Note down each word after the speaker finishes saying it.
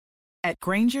At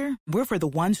Granger, we're for the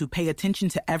ones who pay attention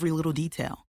to every little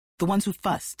detail. The ones who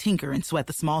fuss, tinker, and sweat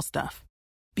the small stuff.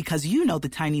 Because you know the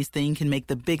tiniest thing can make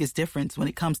the biggest difference when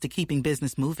it comes to keeping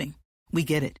business moving. We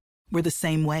get it. We're the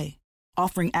same way.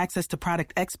 Offering access to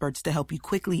product experts to help you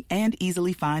quickly and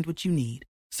easily find what you need.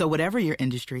 So whatever your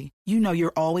industry, you know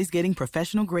you're always getting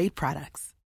professional-grade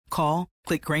products. Call,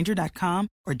 click Granger.com,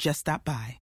 or just stop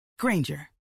by. Granger,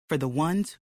 for the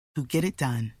ones who get it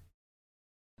done.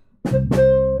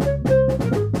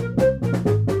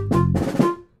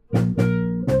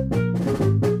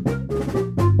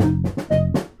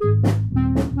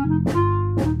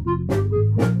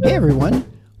 Hey everyone,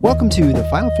 welcome to The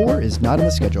Final Four is Not on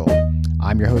the Schedule.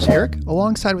 I'm your host Eric,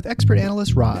 alongside with expert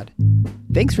analyst Rod.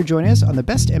 Thanks for joining us on the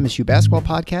best MSU basketball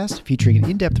podcast featuring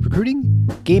in-depth recruiting,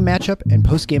 game matchup, and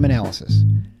post-game analysis.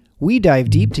 We dive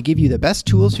deep to give you the best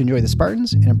tools to enjoy the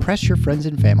Spartans and impress your friends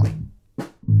and family.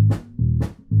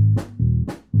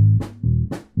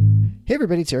 Hey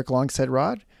everybody, it's Eric alongside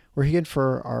Rod. We're here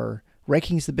for our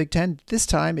rankings of the Big Ten. This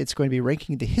time it's going to be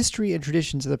ranking the history and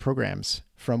traditions of the programs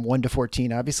from 1 to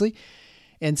 14, obviously.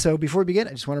 And so before we begin,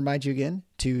 I just want to remind you again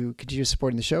to continue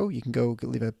supporting the show. You can go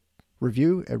leave a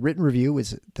review. A written review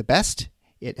is the best.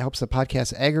 It helps the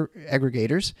podcast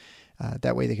aggregators.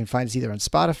 That way they can find us either on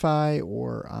Spotify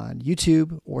or on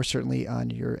YouTube or certainly on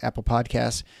your Apple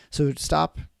Podcasts. So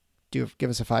give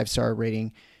us a 5-star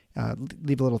rating.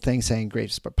 Leave a little thing saying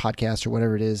great podcast or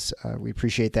whatever it is. We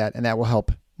appreciate that. And that will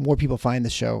help more people find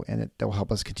the show, and that will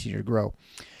help us continue to grow.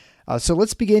 So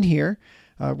let's begin here.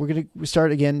 We're going to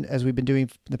start again, as we've been doing in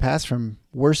the past, from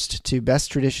worst to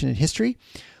best tradition in history.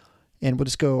 And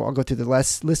I'll go through the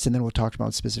list and then we'll talk about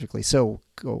it specifically. So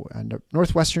go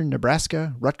Northwestern,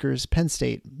 Nebraska, Rutgers, Penn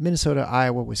State, Minnesota,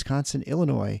 Iowa, Wisconsin,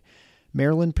 Illinois,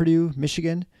 Maryland, Purdue,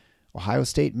 Michigan, Ohio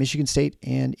State, Michigan State,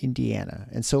 and Indiana.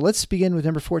 And so let's begin with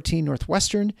number 14,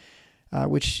 Northwestern,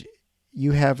 which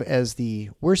you have as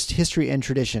the worst history and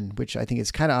tradition, which I think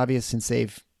is kind of obvious since they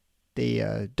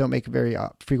don't make very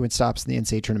frequent stops in the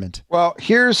NCAA tournament. Well,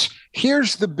 here's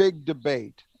the big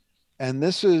debate, and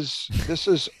this is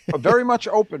very much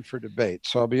open for debate.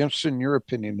 So I'll be interested in your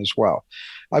opinion as well.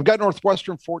 I've got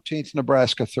Northwestern 14th,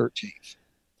 Nebraska 13th.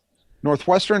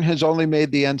 Northwestern has only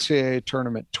made the NCAA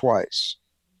tournament twice,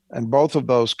 and both of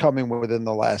those coming within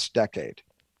the last decade.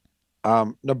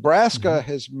 Nebraska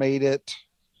has made it.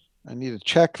 I need to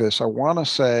check this. I want to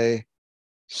say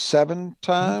 7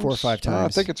 times, 4 or 5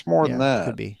 times. I think it's more than that.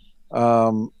 Could be.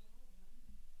 But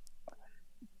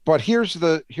here's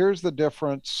the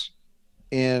difference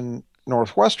in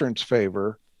Northwestern's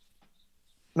favor.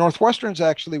 Northwestern's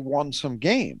actually won some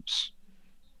games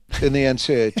in the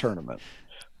NCAA tournament.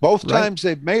 Both times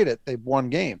they've made it, they've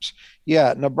won games.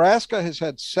 Yeah, Nebraska has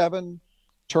had 7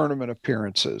 tournament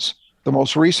appearances. The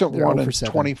most recent one in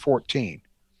 2014.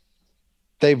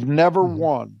 They've never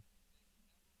won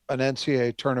an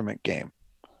NCAA tournament game.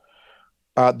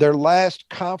 Their last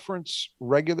conference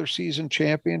regular season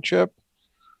championship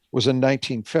was in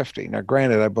 1950. Now,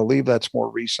 granted, I believe that's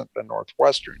more recent than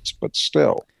Northwestern's, but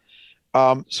still.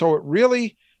 So it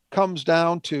really comes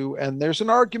down to, and there's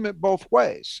an argument both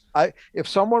ways. If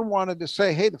someone wanted to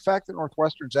say, hey, the fact that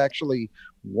Northwestern's actually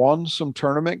won some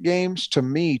tournament games, to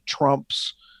me,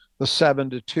 trumps the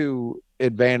 7-2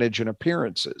 advantage in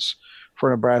appearances for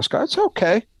Nebraska. It's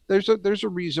okay. There's a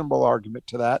reasonable argument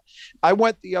to that. I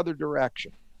went the other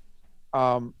direction.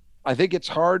 I think it's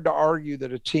hard to argue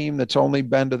that a team that's only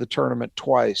been to the tournament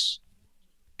twice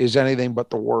is anything but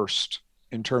the worst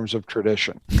in terms of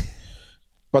tradition.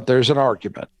 But there's an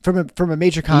argument from a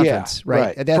major conference,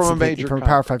 right? That's from a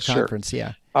Power 5 conference,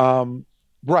 yeah.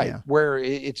 Where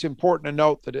it's important to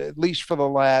note that at least for the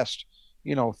last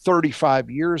 35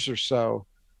 years or so,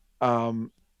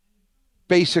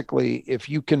 basically, if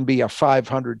you can be a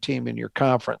 500 team in your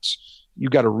conference, you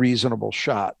got a reasonable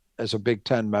shot as a Big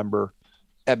Ten member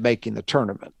at making the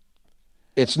tournament.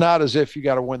 It's not as if you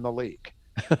got to win the league.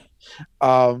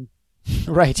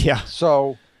 Right. Yeah.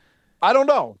 So I don't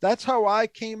know. That's how I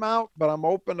came out, but I'm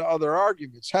open to other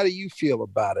arguments. How do you feel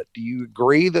about it? Do you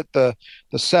agree that the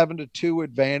 7-2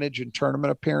 advantage in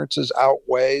tournament appearances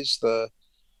outweighs the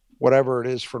whatever it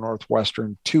is for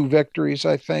Northwestern? 2 victories,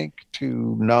 I think,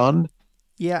 to none.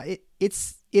 Yeah,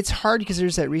 it's hard because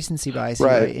there's that recency bias,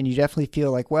 right? And you definitely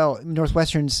feel like, well,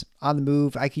 Northwestern's on the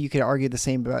move. You could argue the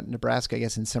same about Nebraska, I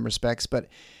guess, in some respects,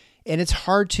 and it's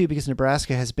hard too because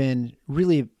Nebraska has been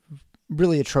really,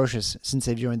 really atrocious since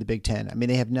they've joined the Big Ten. I mean,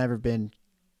 they have never been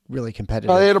really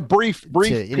competitive. They had a brief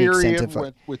period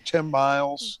with Tim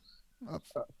Miles.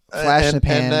 Flash in the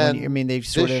pan.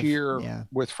 They've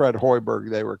with Fred Hoiberg,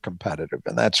 they were competitive,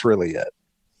 and that's really it.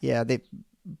 Yeah,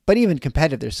 but even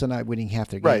competitive, they're still not winning half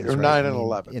their games. Right, or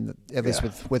 9-11. At least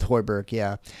with Hoiberg,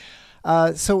 yeah.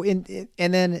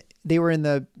 And then they were in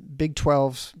the Big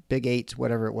 12, Big 8,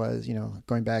 whatever it was,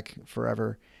 going back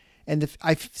forever. And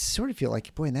I sort of feel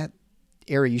like, boy, in that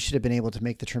era, you should have been able to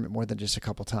make the tournament more than just a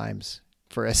couple times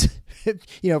for us,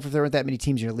 if there weren't that many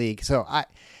teams in your league. So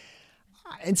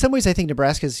in some ways, I think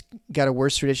Nebraska's got a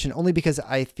worse tradition only because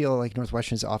I feel like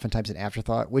Northwestern is oftentimes an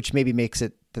afterthought, which maybe makes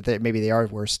it that maybe they are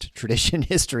worst tradition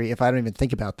history if I don't even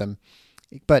think about them.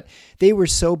 But they were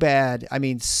so bad. I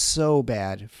mean, so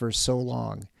bad for so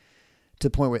long to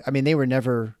the point where, they were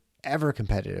never, ever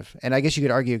competitive. And I guess you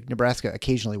could argue Nebraska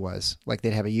occasionally was. Like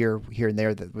they'd have a year here and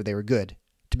there where they were good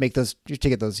to make those, to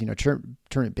get those,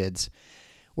 tournament bids.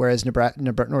 Whereas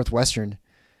Northwestern,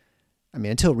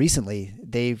 until recently,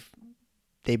 they've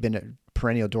been a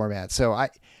perennial doormat. So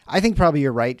I think probably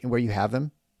you're right in where you have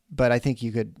them. But I think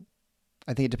it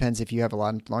depends if you have a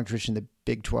long tradition in the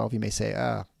Big 12, you may say,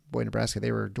 boy, Nebraska,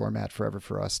 they were a doormat forever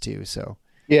for us too. So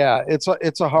yeah, it's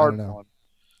a hard one,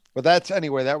 but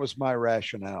that was my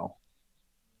rationale.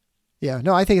 Yeah,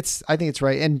 no, I think it's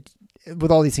right. And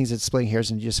with all these things, it's splitting hairs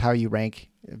and just how you rank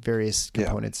various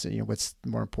components, what's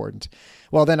more important.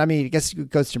 Well, then, I guess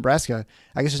it goes to Nebraska.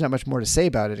 I guess there's not much more to say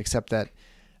about it, except that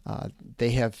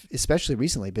they have, especially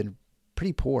recently, been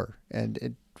pretty poor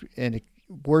and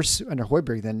worse under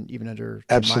Hoiberg than even under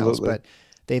Tim Miles. But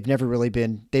they've never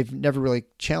really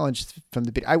challenged from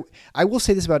the big. I will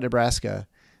say this about Nebraska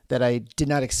that I did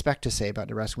not expect to say about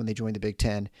Nebraska when they joined the Big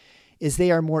Ten, is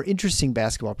they are a more interesting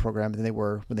basketball program than they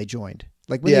were when they joined.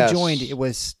 Like when they joined, it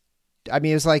was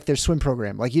like their swim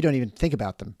program. Like you don't even think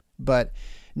about them. But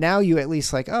now you at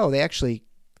least at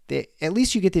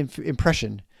least you get the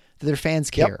impression that their fans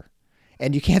care.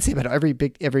 And you can't say about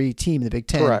every team in the Big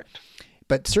Ten. Correct.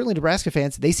 But certainly Nebraska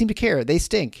fans, they seem to care. They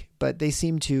stink, but they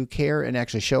seem to care and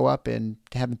actually show up and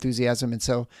have enthusiasm. And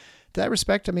so, to that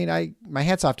respect, my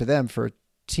hat's off to them for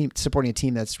supporting a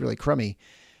team that's really crummy.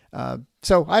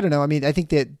 So I don't know. I think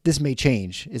that this may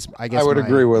change. I would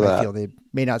agree with that. I feel they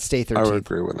may not stay 13th. I would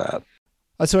agree with that.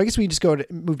 So I guess we just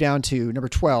move down to number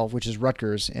 12, which is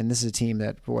Rutgers, and this is a team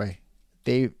that, boy,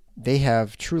 they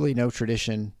have truly no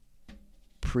tradition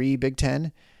pre Big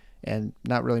Ten, and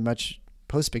not really much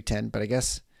post Big Ten, but I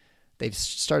guess they've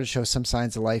started to show some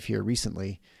signs of life here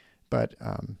recently. But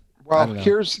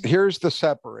here's the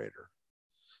separator.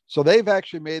 So they've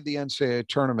actually made the NCAA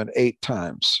tournament 8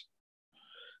 times,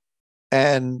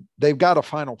 and they've got a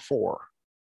Final Four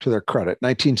to their credit.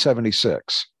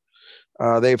 1976,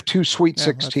 they have 2 Sweet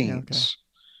 16s. Okay.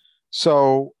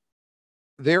 So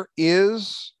there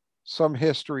is some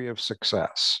history of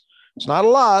success. It's not a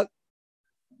lot,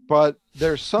 but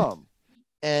there's some.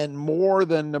 And more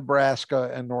than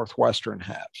Nebraska and Northwestern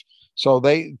have. So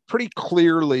they pretty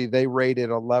clearly they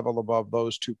rated a level above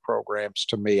those 2 programs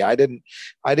to me. I didn't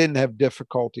have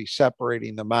difficulty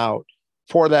separating them out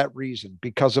for that reason,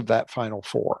 because of that Final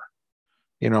Four.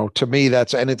 To me,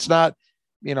 and it's not,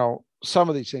 some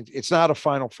of these things, it's not a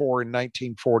Final Four in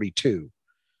 1942.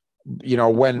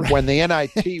 When the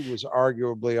NIT was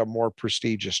arguably a more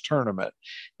prestigious tournament.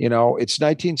 It's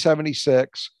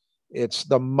 1976. It's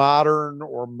the modern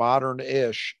or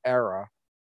modern-ish era.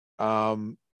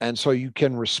 And so you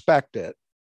can respect it.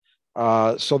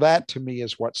 So that to me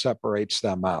is what separates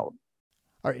them out.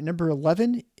 All right. Number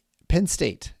 11, Penn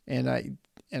State. And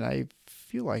I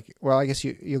feel like, well, I guess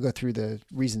you'll go through the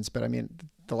reasons, but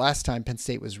the last time Penn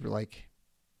State was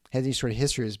had any sort of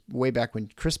history is way back when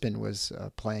Crispin was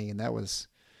playing. And that was,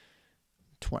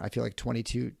 I feel like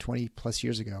 20 plus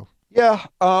years ago. Yeah.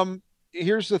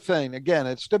 Here's the thing. Again,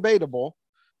 it's debatable.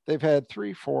 They've had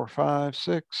 3, 4, 5,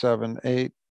 6, 7,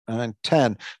 8, 9,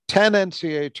 10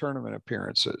 NCAA tournament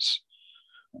appearances.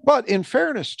 But in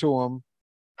fairness to them,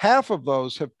 half of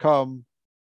those have come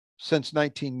since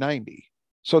 1990.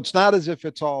 So it's not as if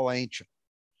it's all ancient.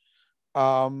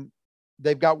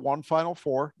 They've got 1 Final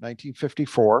Four,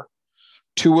 1954,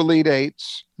 2 Elite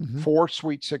Eights, 4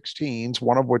 Sweet 16s,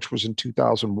 one of which was in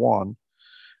 2001.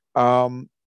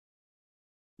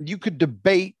 You could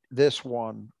debate this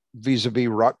one vis-a-vis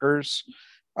Rutgers.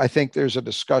 I think there's a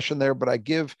discussion there, but I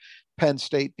give Penn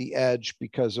State the edge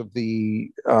because of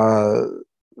the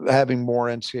having more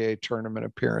NCAA tournament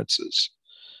appearances.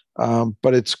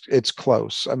 But it's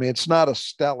close. It's not a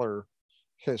stellar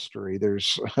history.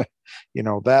 There's,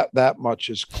 that much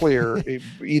is clear.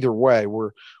 Either way,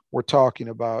 we're talking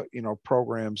about,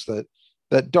 programs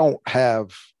that don't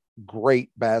have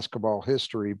great basketball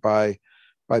history by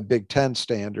Big Ten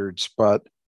standards, but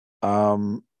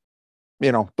those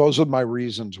are my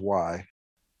reasons why.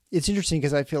 It's interesting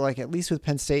because I feel like at least with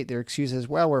Penn State, their excuse is,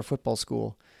 well, we're a football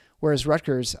school. Whereas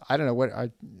Rutgers, I don't know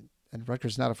and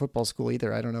Rutgers is not a football school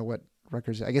either. I don't know what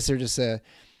Rutgers, I guess they're just a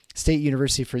state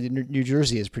university for New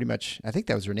Jersey is pretty much, I think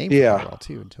that was their name for a while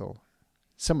too, until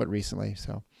somewhat recently.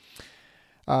 So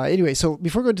anyway, so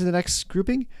before going to the next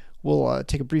grouping, we'll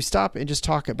take a brief stop and just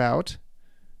talk about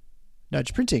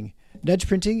Nudge Printing. Nudge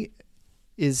Printing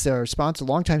is our sponsor,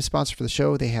 longtime sponsor for the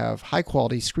show. They have high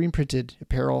quality screen printed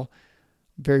apparel,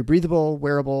 very breathable,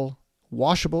 wearable,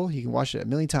 washable. You can wash it a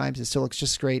million times. It still looks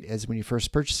just as great as when you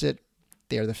first purchase it.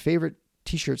 They are the favorite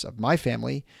t-shirts of my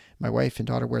family. My wife and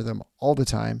daughter wear them all the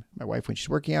time. My wife, when she's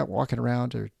working out, walking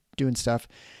around, or doing stuff.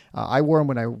 I wore them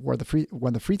when I won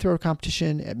the free throw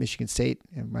competition at Michigan State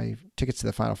and my tickets to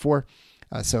the Final Four.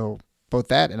 So both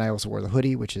that, and I also wore the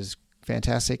hoodie, which is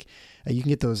fantastic. You can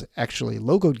get those actually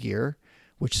logoed gear,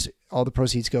 which all the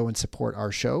proceeds go and support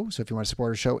our show. So if you want to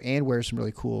support our show and wear some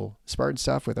really cool Spartan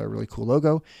stuff with our really cool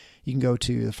logo, you can go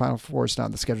to the Final Four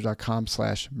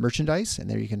 .com/merchandise, and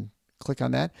there you can click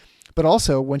on that. But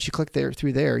also, once you click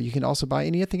through there, you can also buy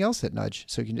anything else at Nudge.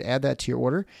 So you can add that to your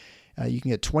order. You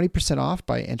can get 20% off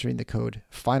by entering the code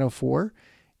FINAL4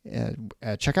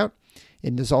 at checkout.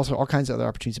 And there's also all kinds of other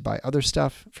opportunities to buy other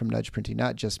stuff from Nudge Printing,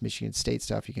 not just Michigan State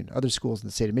stuff. You can other schools in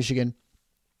the state of Michigan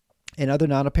and other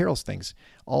non-apparel things,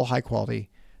 all high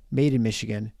quality, made in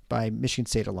Michigan by Michigan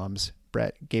State alums.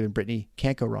 Brett, Gabe, and Brittany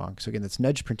can't go wrong. So again, that's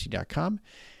nudgeprinting.com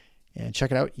and check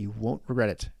it out. You won't regret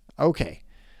it. Okay.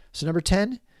 So number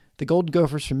 10, the Golden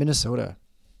Gophers from Minnesota.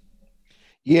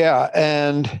 Yeah.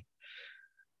 And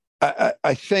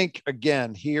I think,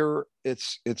 again, here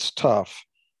it's tough.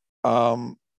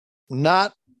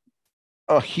 Not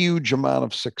a huge amount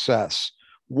of success.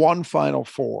 One Final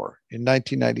Four in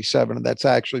 1997, and that's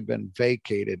actually been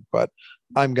vacated, but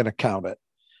I'm going to count it.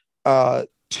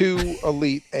 2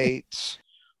 Elite Eights,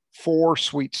 4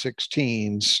 Sweet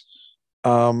 16s.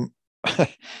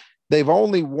 They've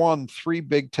only won 3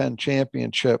 Big Ten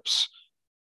championships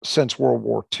since World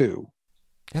War II.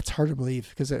 That's hard to believe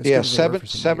because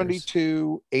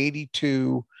 72,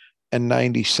 82, and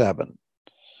 97.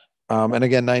 And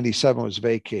again, 97 was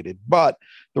vacated. But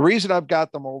the reason I've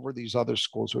got them over these other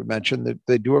schools we mentioned, that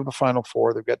they do have the Final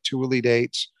Four. They've got 2 Elite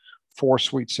Eights, 4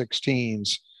 Sweet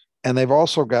 16s, and they've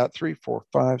also got 3, 4,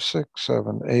 5, 6,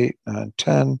 7, 8, 9,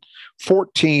 10,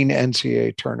 14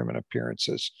 NCAA tournament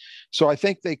appearances. So I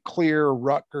think they clear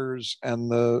Rutgers and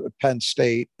the Penn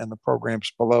State and the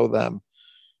programs below them.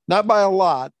 Not by a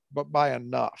lot, but by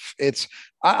enough.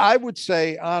 I would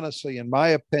say, honestly, in my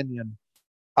opinion,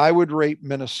 I would rate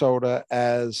Minnesota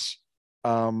as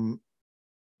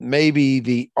maybe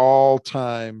the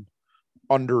all-time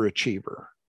underachiever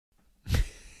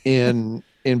in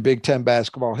Big Ten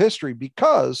basketball history,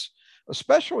 because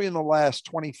especially in the last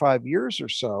 25 years or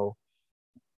so,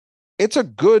 it's a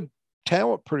good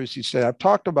talent producing state. I've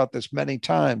talked about this many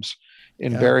times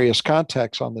in various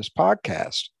contexts on this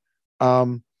podcast.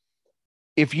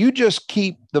 If you just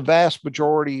keep the vast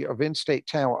majority of in-state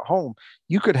talent home,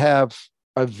 you could have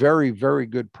a very, very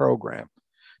good program.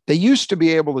 They used to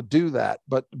be able to do that,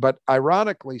 but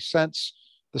ironically, since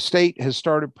the state has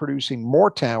started producing more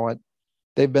talent,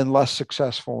 they've been less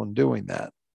successful in doing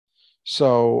that.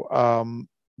 So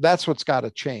that's what's got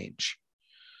to change.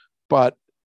 But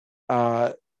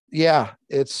it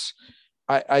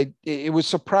was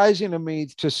surprising to me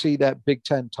to see that Big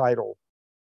Ten title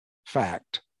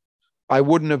fact. I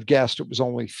wouldn't have guessed it was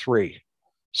only 3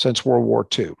 since World War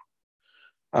II.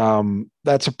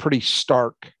 That's a pretty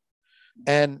stark.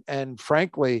 And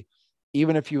frankly,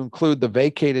 even if you include the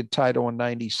vacated title in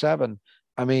 97,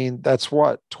 I mean, that's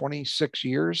 26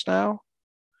 years now?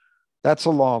 That's a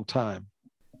long time.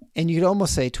 And you could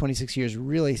almost say 26 years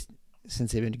really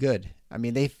since they've been good. I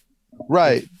mean, they've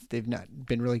not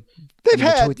been really. They've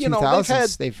had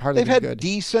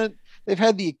decent. They've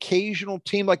had the occasional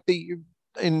team like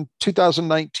in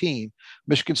 2019,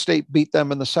 Michigan State beat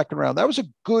them in the second round. That was a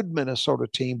good Minnesota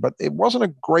team, but it wasn't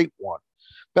a great one.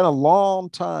 Been a long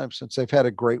time since they've had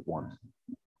a great one.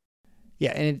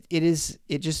 Yeah, and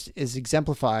it just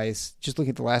exemplifies, just looking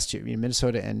at the last 2,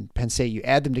 Minnesota and Penn State, you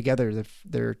add them together,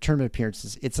 their tournament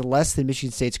appearances, it's less than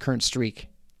Michigan State's current streak,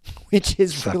 which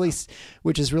is really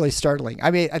startling.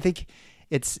 I mean, I think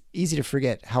it's easy to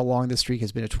forget how long the streak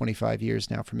has been at 25 years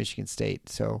now for Michigan State.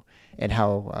 So, and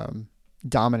how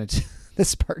dominant the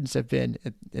Spartans have been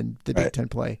in the Big Ten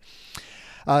play.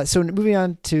 So moving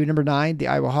on to number 9, the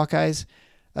Iowa Hawkeyes,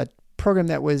 a program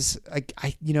that was,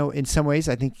 in some ways,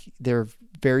 I think they're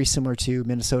very similar to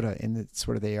Minnesota in that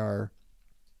sort of they are,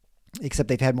 except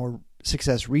they've had more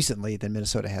success recently than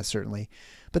Minnesota has, certainly.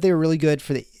 But they were really good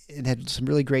and had some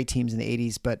really great teams in the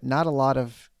 80s, but not a lot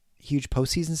of huge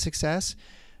postseason success.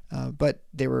 But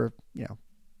they were,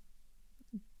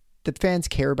 the fans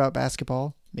care about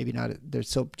basketball. Maybe not. They're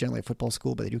still generally a football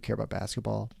school, but they do care about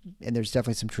basketball. And there's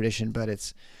definitely some tradition, but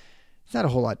it's not a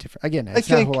whole lot different. Again, it's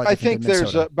not a whole lot different than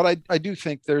Minnesota. I do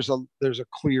think there's a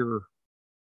clear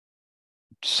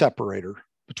separator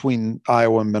between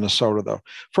Iowa and Minnesota, though.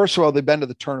 First of all, they've been to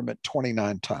the tournament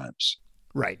 29 times.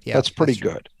 Right. Yeah. That's pretty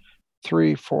good.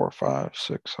 3, 4, 5,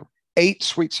 6, 7, 8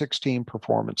 Sweet 16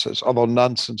 performances, although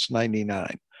none since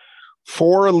 99.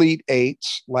 4 Elite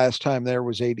Eights. Last time there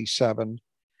was 87.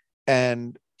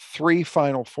 And 3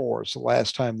 Final Fours. The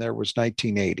last time there was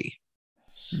 1980.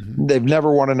 Mm-hmm. They've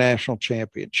never won a national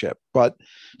championship. But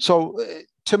so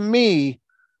to me,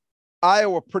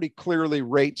 Iowa pretty clearly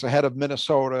rates ahead of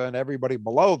Minnesota and everybody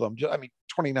below them. I mean,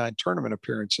 29 tournament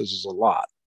appearances is a lot.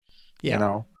 Yeah. You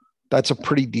know, that's a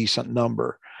pretty decent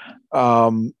number.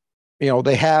 You know,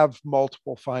 they have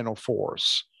multiple Final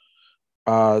Fours.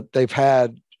 They've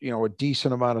had, you know, a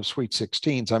decent amount of Sweet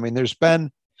 16s. I mean, there's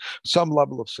been some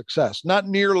level of success, not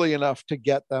nearly enough to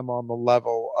get them on the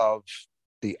level of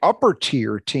the upper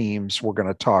tier teams we're going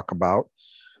to talk about,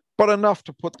 but enough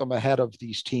to put them ahead of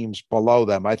these teams below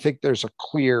them. I think there's a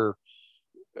clear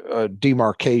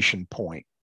demarcation point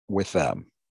with them.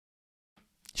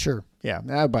 Sure. Yeah,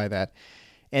 I'll buy that.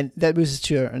 And that moves us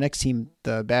to our next team,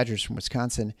 the Badgers from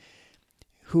Wisconsin,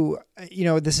 who, you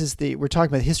know, we're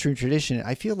talking about history and tradition.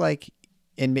 I feel like,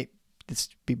 and it's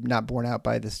not borne out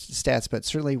by the stats, but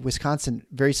certainly Wisconsin,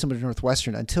 very similar to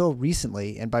Northwestern until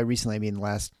recently. And by recently, I mean the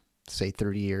last, say,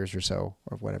 30 years or so,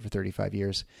 or whatever, 35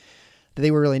 years, that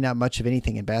they were really not much of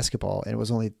anything in basketball. And it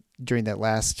was only during that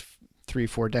last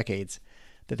 3-4 decades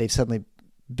that they've suddenly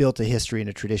built a history and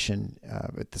a tradition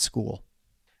at the school.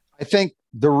 I think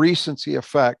the recency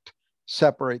effect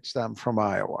separates them from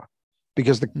Iowa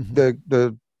because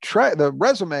the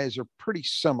resumes are pretty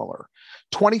similar.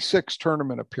 26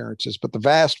 tournament appearances, but the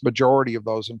vast majority of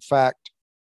those, in fact,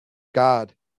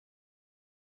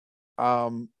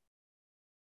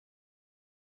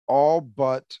 all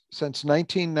but since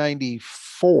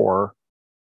 1994,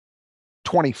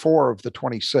 24 of the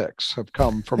 26 have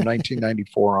come from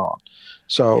 1994 on.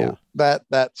 So that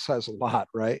says a lot,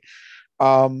 right?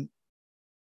 2,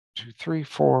 3,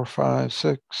 4, 5,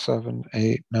 6, 7,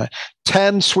 8, 9,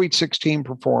 10 Sweet 16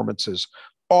 performances,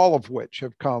 all of which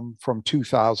have come from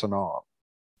 2000 on.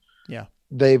 Yeah.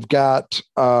 They've got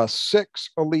 6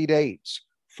 Elite Eights,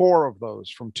 4 of those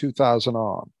from 2000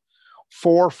 on.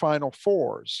 4 Final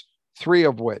Fours, 3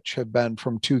 of which have been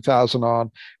from 2000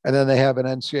 on. And then they have an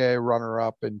NCAA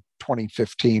runner-up in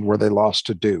 2015 where they lost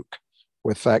to Duke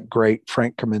with that great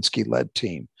Frank Kaminsky-led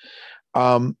team.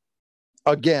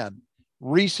 Again,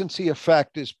 recency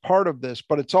effect is part of this,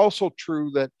 but it's also true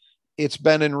that it's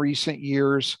been in recent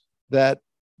years that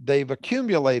they've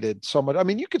accumulated so much. I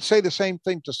mean, you could say the same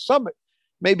thing to some,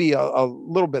 maybe a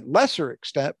little bit lesser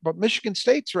extent, but Michigan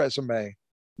State's resume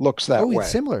looks that way. Oh, it's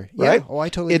similar. Right? Yeah. Oh, I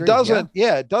totally agree.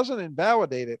 It doesn't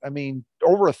invalidate it. I mean,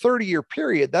 over a 30-year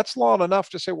period, that's long enough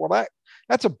to say, well,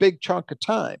 that's a big chunk of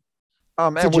time.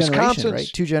 And Wisconsin's, right?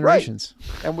 2 generations.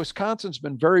 Right. And Wisconsin's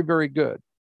been very, very good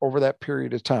over that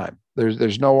period of time.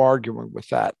 There's no arguing with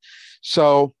that.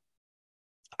 So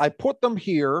I put them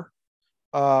here.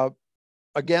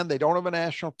 Again, they don't have a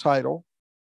national title,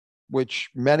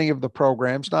 which many of the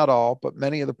programs, not all, but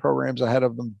many of the programs ahead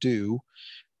of them do.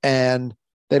 And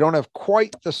they don't have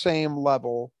quite the same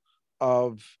level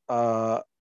of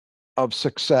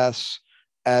success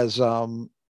as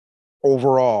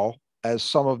overall as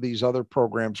some of these other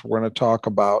programs we're going to talk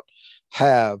about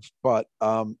have, but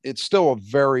it's still a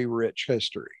very rich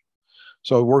history.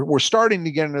 So we're starting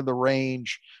to get into the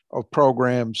range of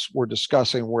programs we're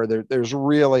discussing where there's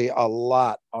really a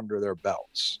lot under their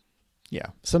belts. Yeah,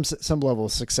 some level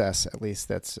of success at least.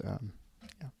 That's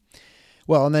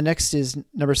Well, and the next is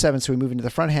number 7. So we move into the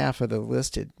front half of the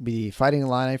list. It'd be Fighting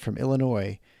Illini from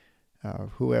Illinois,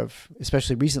 who have,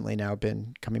 especially recently now,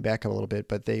 been coming back a little bit,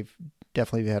 but they've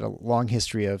definitely had a long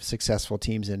history of successful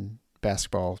teams in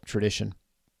basketball tradition.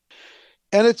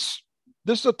 And this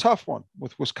is a tough one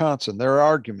with Wisconsin. There are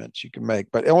arguments you can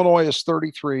make, but Illinois has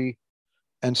 33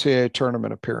 NCAA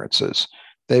tournament appearances.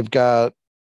 They've got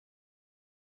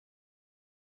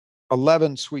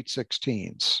 11 Sweet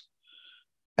 16s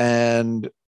and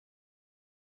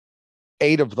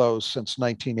 8 of those since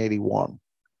 1981.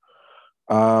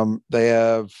 They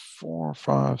have 4,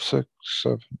 5, 6,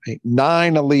 7, 8,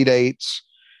 9 Elite Eights.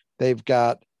 They've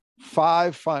got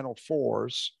 5 Final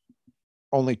Fours,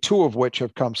 only 2 of which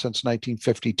have come since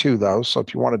 1952, though. So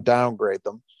if you want to downgrade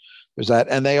them, there's that.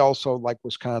 And they also, like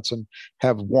Wisconsin,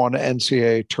 have 1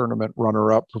 NCAA tournament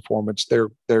runner-up performance.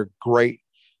 Their great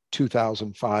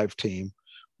 2005 team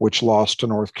which lost to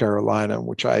North Carolina,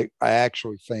 which I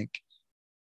actually think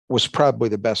was probably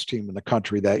the best team in the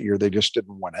country that year. They just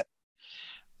didn't win it.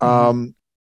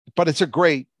 But it's a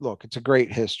great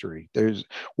history. There's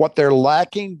what they're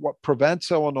lacking, what prevents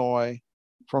Illinois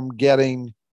from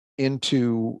getting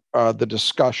into the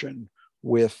discussion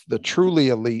with the truly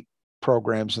elite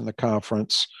programs in the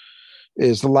conference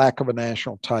is the lack of a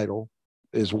national title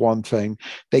is one thing.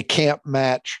 They can't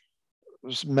match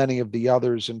many of the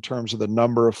others in terms of the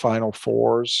number of Final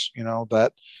Fours,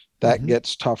 that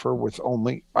gets tougher with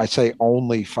only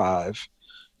 5.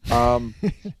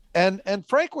 And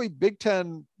frankly, Big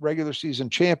Ten regular season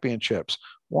championships,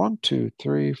 1, 2,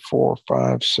 3, 4,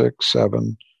 5, 6,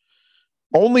 7,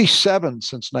 only 7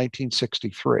 since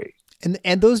 1963.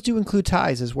 And those do include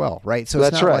ties as well, right? So it's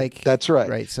that's not right. like that's right.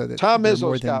 Right. So that Tom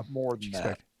Izzo's got more than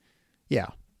that. Yeah.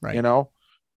 Right.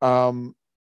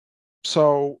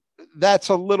 So that's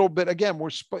a little bit, again,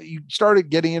 you started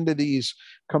getting into these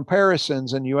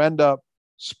comparisons and you end up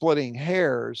splitting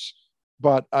hairs,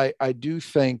 but I do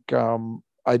think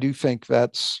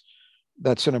that's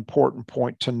an important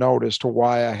point to note as to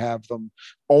why I have them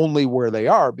only where they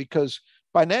are, because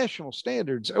by national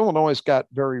standards, Illinois has got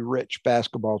very rich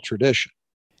basketball tradition.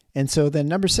 And so then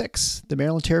number 6, the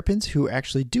Maryland Terrapins, who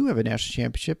actually do have a national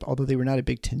championship, although they were not a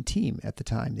Big Ten team at the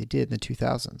time. They did in the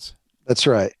 2000s. That's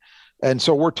right. And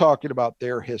so we're talking about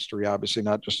their history, obviously,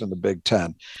 not just in the Big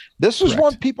Ten. This is Correct.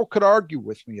 one people could argue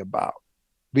with me about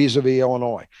vis-a-vis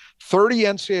Illinois. 30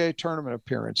 NCAA tournament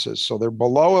appearances, so they're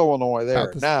below Illinois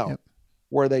there. Now, yep.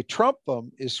 Where they trump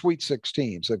them is Sweet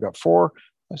 16s. They've got 4,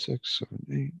 5, 6, 7,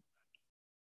 8,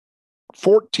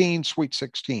 14 Sweet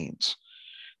 16s.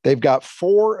 They've got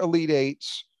 4 Elite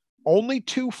Eights, only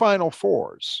 2 Final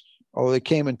Fours, although they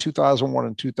came in 2001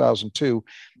 and 2002.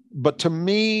 But to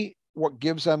me, what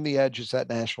gives them the edge is that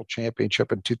national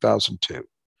championship in 2002.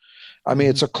 I mean,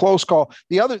 it's a close call.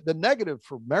 The negative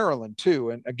for Maryland too,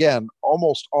 and again,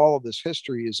 almost all of this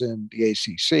history is in the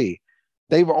ACC.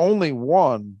 They've only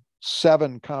won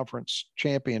 7 conference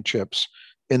championships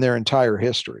in their entire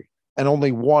history, and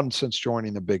only 1 since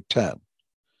joining the Big Ten.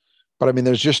 But I mean,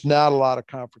 there's just not a lot of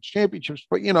conference championships.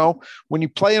 But when you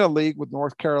play in a league with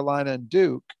North Carolina and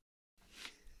Duke,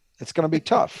 it's going to be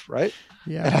tough, right?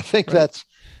 Yeah. And I think that's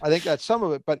some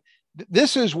of it. But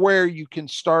this is where you can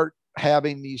start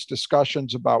having these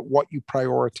discussions about what you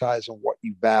prioritize and what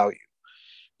you value,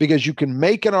 because you can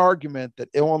make an argument that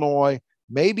Illinois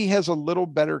maybe has a little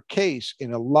better case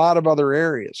in a lot of other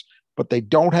areas, but they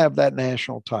don't have that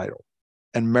national title,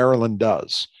 and Maryland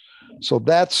does. So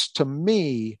that's, to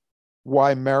me,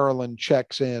 why Maryland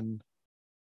checks in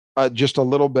just a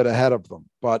little bit ahead of them.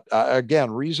 But again,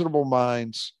 reasonable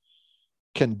minds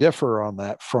can differ on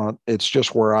that front. It's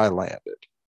just where I landed.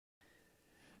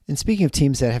 And speaking of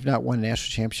teams that have not won a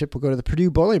national championship, we'll go to the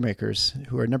Purdue Boilermakers,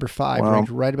 who are number 5,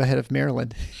 ranked right ahead of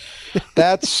Maryland.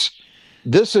 This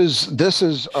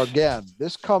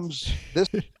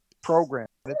program,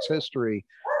 its history,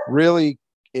 really,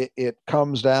 it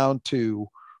comes down to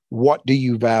what do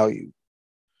you value?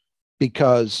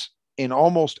 Because in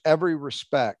almost every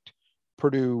respect,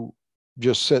 Purdue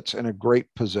just sits in a great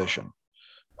position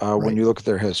when you look at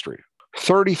their history.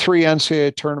 33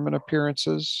 NCAA tournament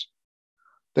appearances.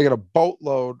 They got a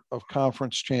boatload of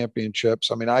conference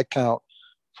championships. I mean, I count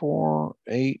 4,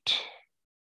 8,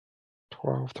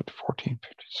 12, 13, 14, 15,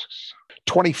 16,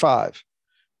 25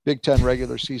 Big Ten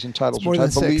regular season titles, which I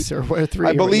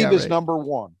believe is number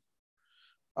 1.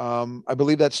 I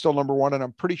believe that's still number 1, and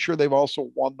I'm pretty sure they've also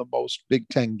won the most Big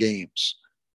Ten games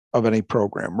of any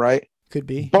program, right? Could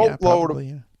be.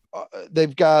 Boatload.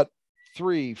 They've got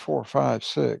 3, 4, 5,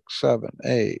 6, 7,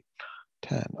 8,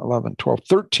 10, 11, 12,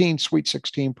 13 Sweet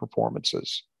 16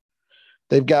 performances.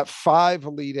 They've got 5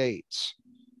 Elite Eights.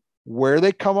 Where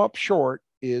they come up short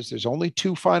is there's only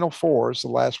 2 Final Fours, the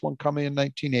last one coming in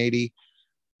 1980,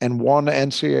 and 1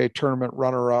 NCAA tournament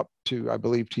runner-up to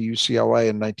UCLA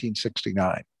in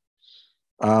 1969.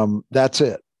 That's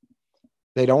it.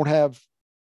 They don't have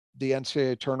the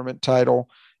NCAA tournament title,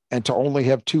 and to only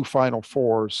have 2 Final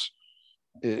Fours,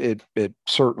 it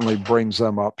certainly brings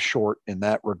them up short in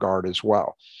that regard as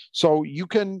well. So you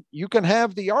can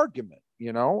have the argument,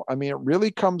 I mean, it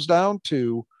really comes down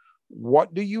to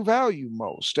what do you value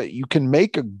most? You can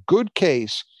make a good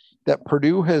case that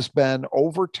Purdue has been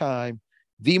over time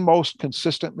the most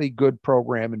consistently good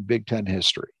program in Big Ten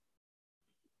history.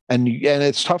 And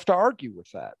it's tough to argue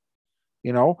with that.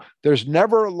 There's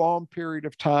never a long period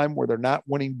of time where they're not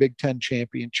winning Big Ten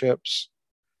championships.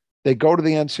 They go to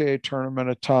the NCAA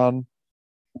tournament a ton.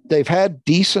 They've had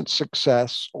decent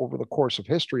success over the course of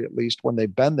history, at least when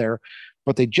they've been there,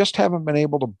 but they just haven't been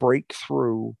able to break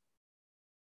through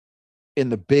in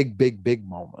the big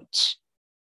moments.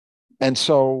 And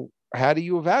so how do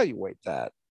you evaluate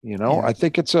that? Yeah. I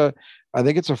think it's a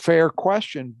fair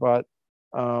question, but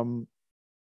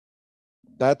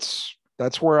that's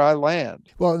where I land.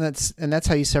 Well, and that's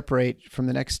how you separate from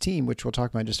the next team, which we'll talk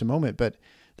about in just a moment. But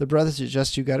the Brothers at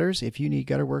Just Do Gutters, if you need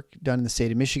gutter work done in the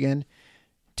state of Michigan,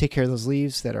 take care of those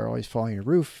leaves that are always falling on your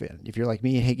roof. And if you're like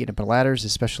me and hate getting up on ladders,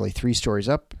 especially 3 stories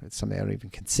up, it's something I don't even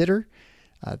consider.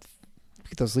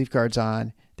 Get those leaf guards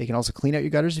on. They can also clean out your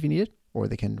gutters if you need it, or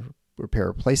they can repair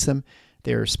or replace them.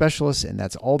 They're specialists, and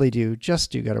that's all they do,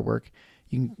 just do gutter work.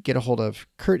 You can get a hold of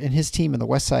Kurt and his team on the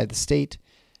west side of the state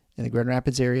in the Grand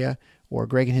Rapids area, or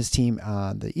Greg and his team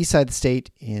on the east side of the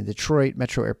state in Detroit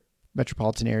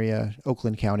metropolitan area,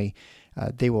 Oakland County.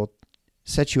 They will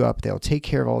set you up. They'll take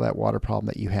care of all that water problem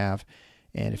that you have.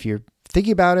 And if you're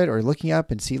thinking about it or looking up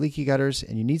and see leaky gutters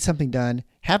and you need something done,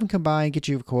 have them come by and get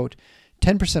you a quote.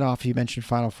 10% off if you mention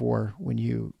Final Four when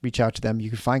you reach out to them. You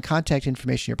can find contact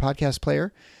information in your podcast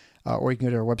player, or you can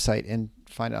go to our website and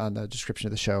find it on the description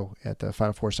of the show at the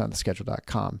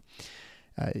finalfoursontheschedule.com.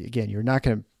 Again, you're not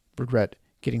going to regret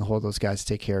getting a hold of those guys to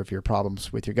take care of your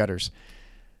problems with your gutters.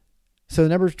 So the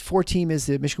number 4 team is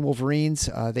the Michigan Wolverines.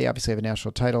 They obviously have a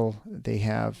national title. They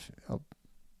have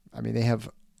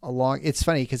it's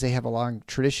funny because they have a long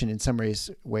tradition in some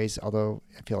ways, although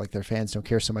I feel like their fans don't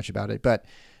care so much about it, but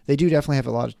they do definitely have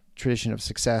a lot of tradition of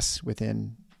success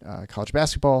within college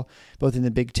basketball, both in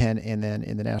the Big Ten and then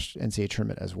in the national NCAA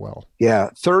tournament as well. Yeah,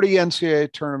 30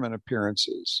 NCAA tournament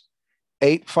appearances,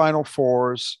 8 Final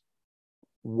Fours,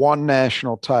 1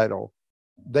 national title.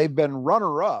 They've been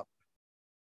runner-up,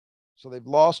 so they've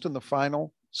lost in the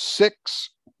final 6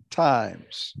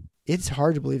 times. It's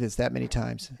hard to believe it's that many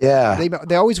times. Yeah.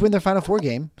 They always win their Final Four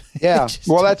game. Yeah.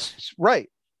 Well, that's right.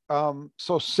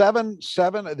 So seven,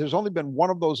 there's only been one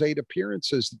of those 8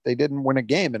 appearances that they didn't win a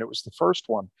game. And it was the first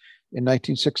one in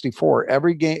 1964.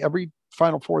 Every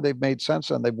Final Four they've made since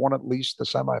then, they've won at least the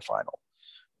semifinal,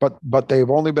 but they've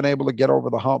only been able to get over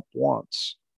the hump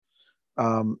once,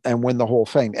 and win the whole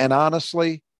thing. And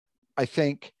honestly, I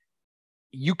think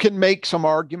you can make some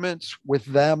arguments with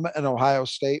them and Ohio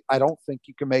State. I don't think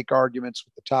you can make arguments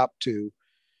with the top 2,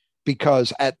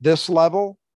 because at this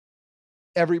level,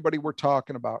 everybody we're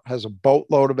talking about has a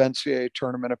boatload of NCAA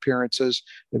tournament appearances.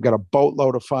 They've got a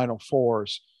boatload of Final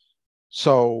Fours.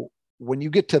 So when you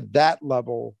get to that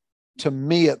level, to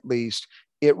me at least,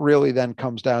 it really then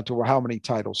comes down to how many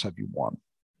titles have you won?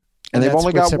 And they've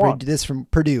only got one. This from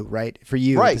Purdue, right? For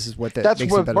you, right. This is what makes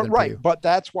them better than right. Purdue. But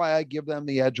that's why I give them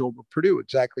the edge over Purdue.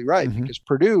 Exactly right. Mm-hmm. Because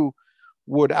Purdue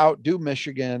would outdo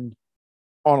Michigan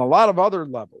on a lot of other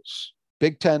levels.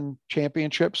 Big Ten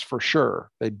championships for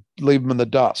sure. They'd leave them in the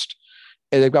dust.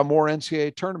 And they've got more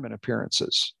NCAA tournament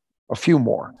appearances, a few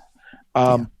more.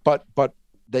 But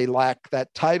they lack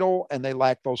that title and they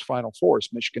lack those Final Fours.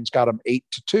 Michigan's got them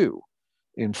 8-2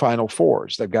 in Final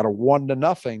Fours. They've got a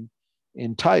 1-0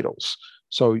 in titles.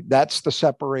 So that's the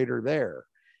separator there.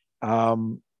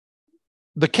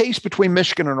 The case between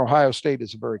Michigan and Ohio State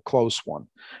is a very close one.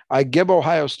 I give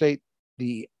Ohio State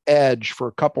the edge for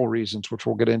a couple reasons, which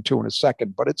we'll get into in a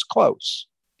second, but it's close.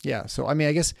 Yeah. So, I mean,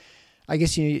 I guess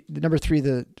the number 3,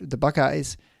 the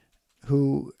Buckeyes,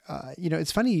 who,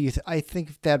 it's funny. I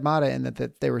think Thad Matta and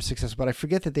that they were successful, but I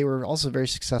forget that they were also very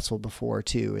successful before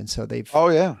too. And so they've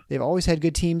always had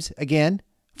good teams. Again,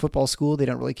 football school, they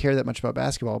don't really care that much about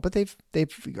basketball, but they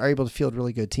are able to field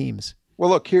really good teams.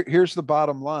 Well, look, here's the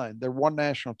bottom line. Their 1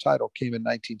 national title came in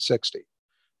 1960.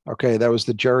 Okay. That was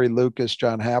the Jerry Lucas,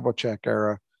 John Havlicek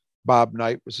era. Bob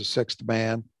Knight was the 6th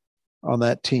man on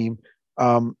that team.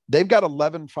 They've got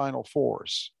 11 Final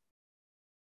Fours.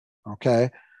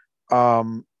 Okay.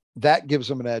 That gives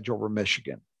them an edge over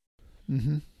Michigan.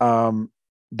 Mm-hmm.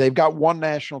 They've got 1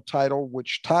 national title,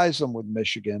 which ties them with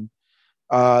Michigan.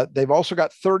 They've also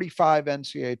got 35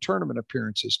 NCAA tournament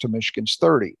appearances to Michigan's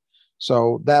 30.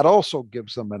 So that also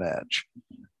gives them an edge.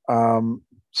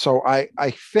 So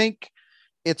I think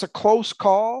it's a close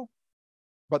call,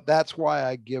 but that's why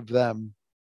I give them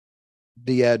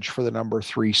the edge for the number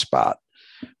 3 spot.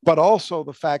 But also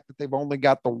the fact that they've only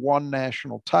got the 1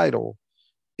 national title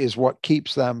is what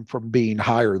keeps them from being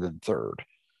higher than 3rd,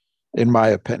 in my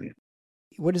opinion.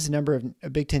 What is the number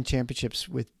of Big Ten championships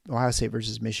with Ohio State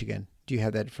versus Michigan? Do you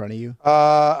have that in front of you?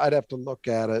 I'd have to look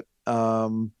at it.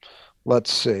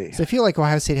 Let's see. So I feel like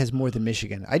Ohio State has more than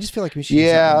Michigan. I just feel like Michigan's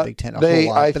in the Big Ten a whole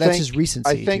lot, but that's just recency.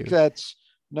 I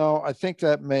think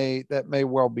that may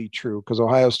well be true, because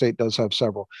Ohio State does have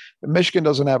several. Michigan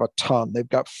doesn't have a ton. They've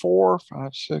got 4,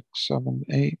 5, 6, 7,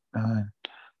 8, 9.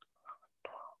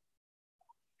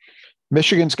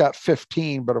 Michigan's got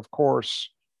 15, but of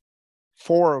course,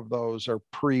 4 of those are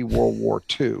pre-World War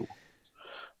II.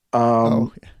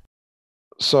 Oh,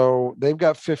 So they've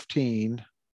got 15,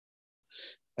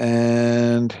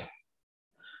 and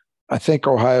I think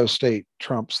Ohio State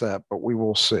trumps that, but we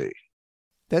will see.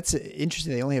 that's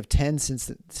interesting. They only have 10 since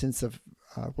the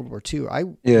World War II. I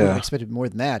would Yeah. have expected more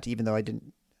than that, even though I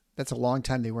didn't. That's a long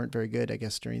time they weren't very good, I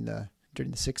guess, during the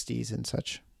 60s and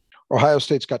such. Ohio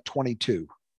State's got 22,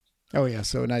 Oh yeah,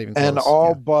 so not even close. and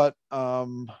all but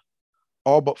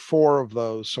 4 of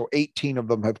those, so 18 of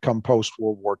them have come post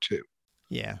World War II.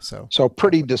 Yeah, So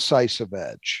pretty decisive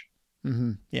edge.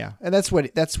 Mm-hmm. Yeah, and that's what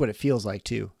it feels like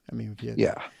too. I mean,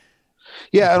 Yeah.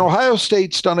 And Ohio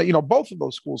State's done it. Both of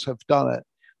those schools have done it.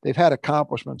 They've had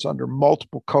accomplishments under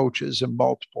multiple coaches in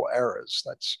multiple eras.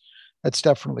 That's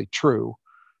definitely true.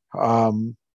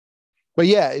 But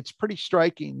yeah, it's pretty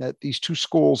striking that these two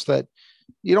schools that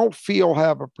you don't feel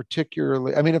have a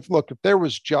particularly, I mean, if there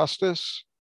was justice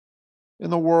in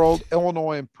the world,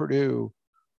 Illinois and Purdue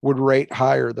would rate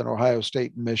higher than Ohio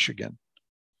State and Michigan.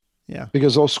 Yeah.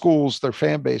 Because those schools, their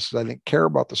fan bases, I think, care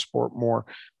about the sport more,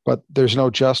 but there's no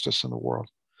justice in the world.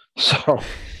 So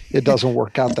it doesn't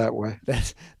work out that way.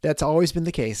 That's always been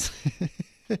the case.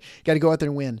 Got to go out there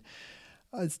and win.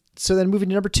 So then moving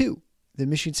to number 2, the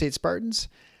Michigan State Spartans.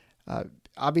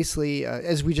 Obviously,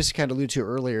 as we just kind of alluded to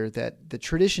earlier, that the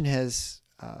tradition has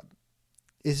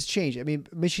changed. I mean,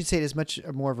 Michigan State is much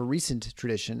more of a recent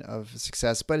tradition of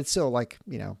success, but it's still like,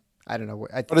 I don't know.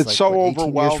 But it's like, so 18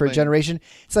 overwhelming. Years for a generation.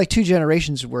 It's like 2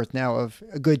 generations worth now of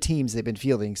good teams they've been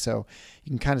fielding. So you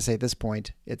can kind of say at this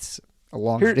point, it's a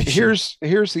long tradition.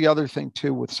 Here's the other thing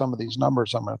too with some of these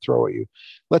numbers I'm going to throw at you.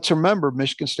 Let's remember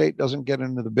Michigan State doesn't get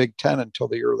into the Big Ten until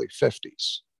the early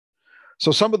 50s.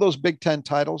 So some of those Big Ten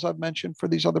titles I've mentioned for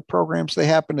these other programs, they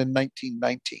happened in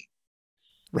 1919.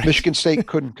 Right. Michigan State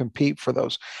couldn't compete for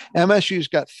those. MSU's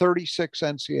got 36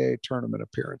 NCAA tournament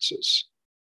appearances.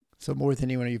 So more than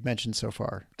anyone you've mentioned so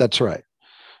far. That's right.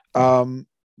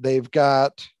 They've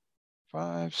got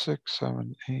 5, 6,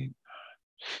 7, 8,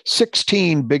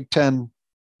 16 Big Ten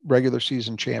regular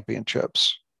season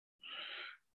championships,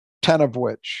 10 of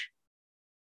which,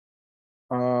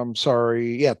 10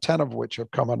 of which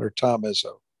have come under Tom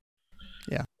Izzo.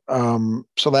 Yeah.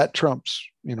 So that trumps,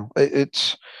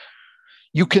 it's,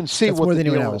 you can see that's what more the than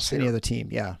anyone deal else, is here. any other team.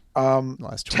 Yeah.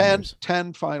 Last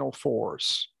 10 Final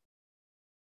Fours.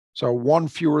 So 1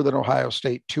 fewer than Ohio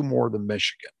State, 2 more than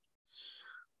Michigan.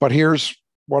 But here's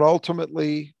what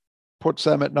ultimately puts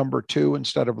them at number 2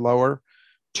 instead of lower: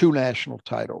 2 national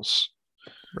titles.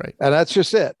 Right. And that's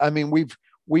just it. I mean, we've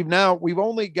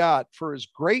only got, for as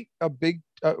great a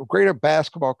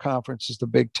basketball conference as the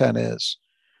Big Ten is,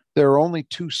 there are only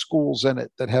 2 schools in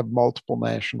it that have multiple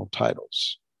national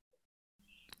titles.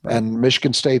 Right. And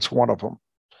Michigan State's one of them.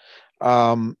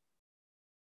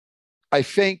 I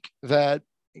think that,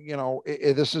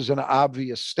 this is an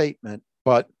obvious statement,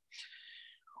 but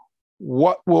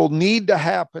what will need to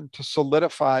happen to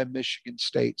solidify Michigan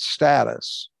State's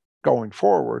status going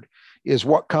forward is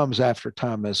what comes after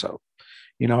Tom Izzo.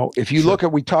 If you look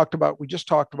at, we just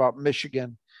talked about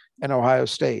Michigan and Ohio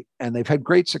State, and they've had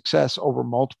great success over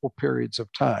multiple periods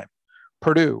of time.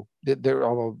 Purdue, they're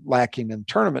although lacking in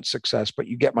tournament success, but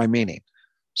you get my meaning.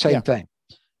 Same thing.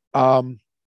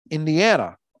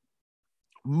 Indiana,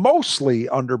 mostly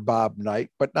under Bob Knight,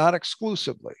 but not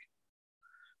exclusively.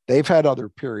 They've had other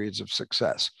periods of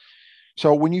success.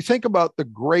 So when you think about the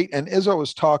great, and Izzo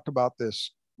has talked about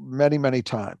this many, many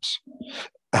times,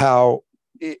 how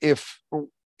if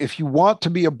you want to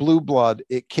be a blue blood,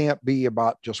 it can't be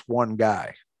about just one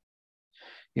guy.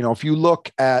 If you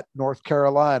look at North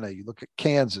Carolina, you look at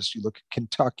Kansas, you look at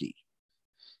Kentucky,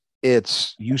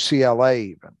 it's UCLA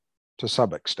even to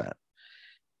some extent.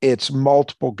 It's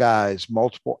multiple guys,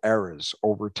 multiple eras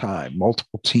over time,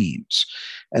 multiple teams.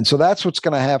 And so that's what's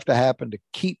going to happen to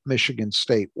keep Michigan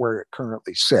State where it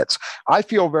currently sits. I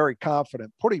feel very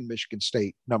confident putting Michigan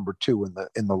State number 2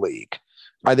 in the league.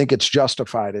 I think it's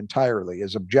justified entirely,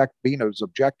 being as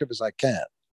objective as I can.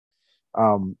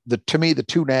 To me, the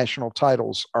 2 national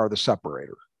titles are the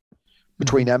separator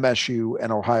between MSU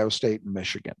and Ohio State and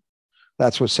Michigan.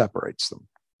 That's what separates them.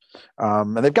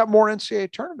 And they've got more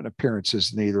NCAA tournament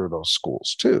appearances than either of those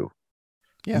schools too.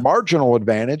 Yeah. Marginal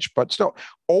advantage, but still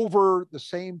over the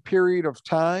same period of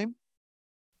time,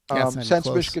 since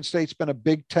Michigan State's been a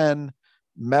Big Ten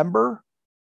member,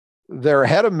 they're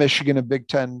ahead of Michigan in Big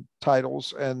Ten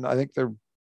titles. And I think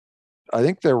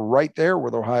they're right there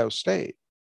with Ohio State.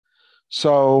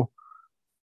 So,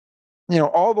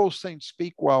 all those things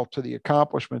speak well to the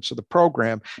accomplishments of the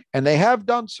program. And they have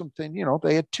done something,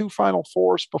 they had 2 Final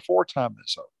Fours before Tom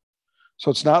Izzo. So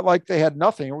it's not like they had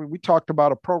nothing. We talked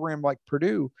about a program like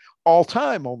Purdue, all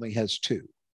time only has 2.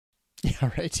 Yeah,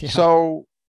 right. Yeah. So,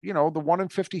 the one in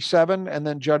 57 and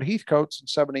then Judd Heathcote's in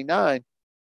 79,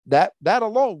 that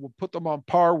alone will put them on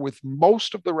par with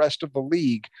most of the rest of the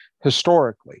league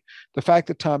historically. The fact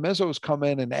that Tom Izzo's come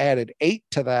in and added 8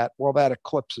 to that, well, that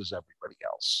eclipses everybody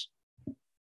else.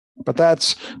 But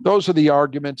those are the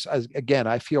arguments. Again,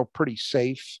 I feel pretty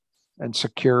safe and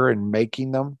secure in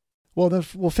making them. Well,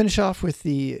 we'll finish off with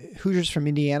the Hoosiers from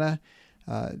Indiana.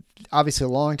 Obviously, a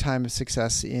long time of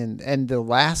success and the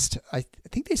last. I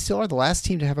think they still are the last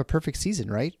team to have a perfect season,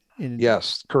 right?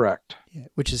 Yes, correct.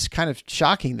 Which is kind of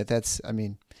shocking that's. I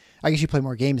mean, I guess you play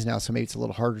more games now, so maybe it's a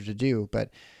little harder to do.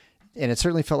 And it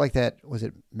certainly felt like that. Was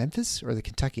it Memphis or the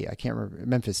Kentucky? I can't remember.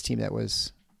 Memphis team that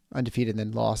was undefeated and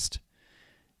then lost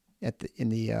in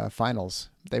the finals.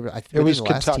 It was the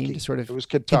Kentucky. Last team to sort of, it was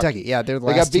Kentucky. Yeah, they're the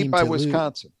they last got beat team by to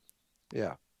Wisconsin. Lose.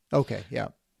 Yeah. Okay. Yeah.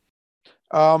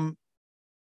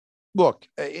 Look,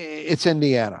 it's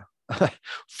Indiana.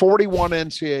 41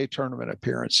 NCAA tournament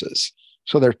appearances.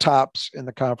 So they're tops in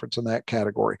the conference in that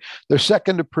category. They're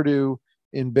second to Purdue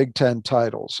in Big Ten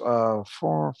titles. 4,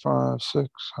 5, 6,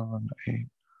 7, 8,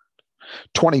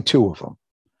 22 of them.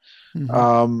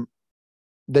 Mm-hmm.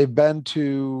 They've been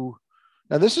to,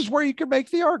 now this is where you can make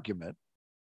the argument.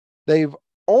 They've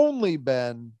only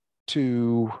been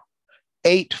to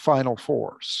 8 Final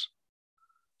Fours.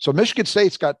 So Michigan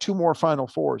State's got 2 more Final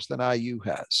Fours than IU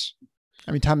has.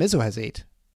 I mean, Tom Izzo has 8.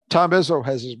 Tom Izzo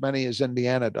has as many as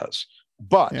Indiana does,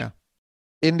 but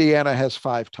Indiana has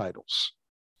 5 titles.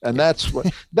 And that's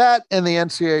what that and the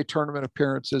NCAA tournament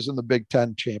appearances and the Big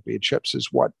Ten championships is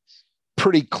what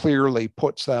pretty clearly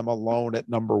puts them alone at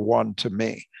number 1 to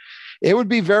me. It would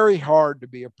be very hard to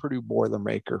be a Purdue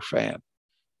Boilermaker fan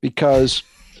because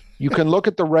you can look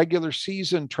at the regular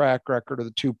season track record of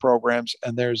the 2 programs,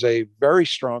 and there's a very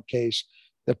strong case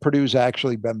that Purdue's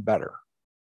actually been better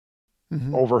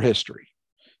over history.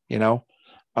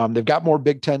 They've got more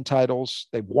Big Ten titles.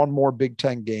 They've won more Big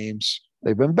Ten games.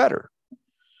 They've been better.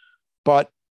 But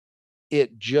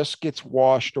it just gets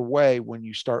washed away when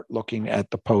you start looking at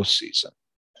the postseason.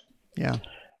 Yeah.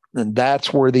 And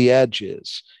that's where the edge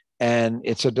is. And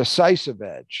it's a decisive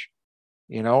edge.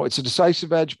 It's a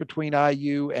decisive edge between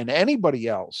IU and anybody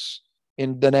else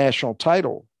in the national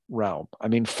title realm. I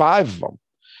mean, 5 of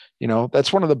them.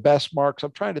 That's one of the best marks.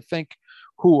 I'm trying to think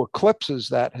who eclipses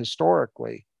that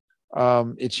historically.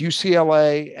 It's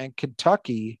UCLA and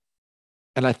Kentucky.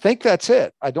 And I think that's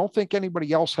it. I don't think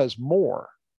anybody else has more.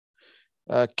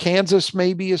 Kansas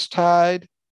maybe is tied.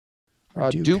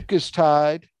 Duke is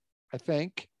tied, I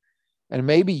think. And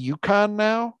maybe UConn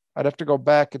now. I'd have to go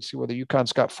back and see whether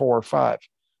UConn's got 4 or 5.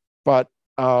 But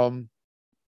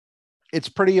it's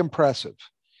pretty impressive,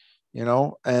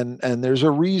 and there's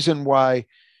a reason why,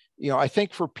 I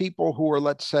think for people who are,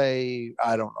 let's say,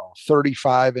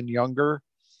 35 and younger,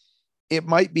 it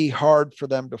might be hard for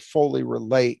them to fully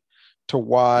relate to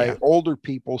why older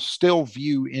people still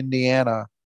view Indiana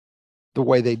the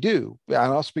way they do. And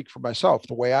I'll speak for myself,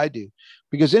 the way I do,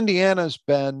 because Indiana's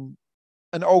been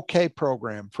an okay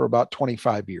program for about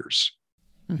 25 years.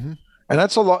 Mm-hmm. And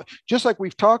that's a lot, just like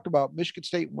we've talked about Michigan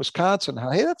State and Wisconsin,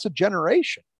 hey, that's a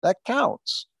generation that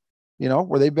counts,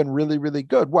 where they've been really, really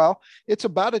good. Well, it's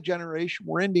about a generation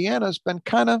where Indiana's been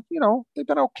kind of, they've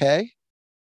been okay,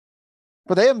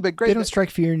 but they haven't been great. They don't strike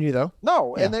fear in you though.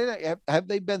 No. Yeah. And have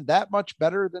they been that much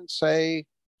better than, say,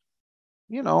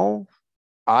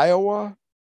 Iowa?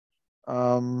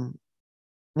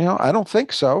 I don't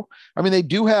think so. I mean, they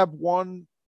do have one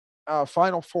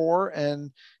Final Four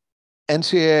and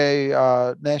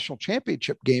NCAA national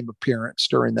championship game appearance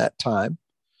during that time.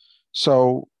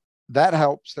 So that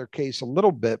helps their case a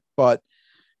little bit, but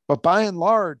by and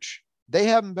large, they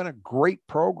haven't been a great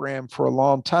program for a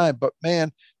long time. But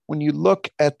man, when you look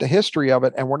at the history of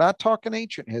it, and we're not talking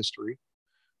ancient history,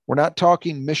 we're not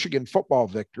talking Michigan football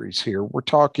victories here. We're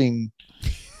talking,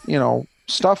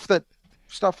 stuff that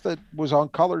was on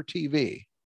color TV,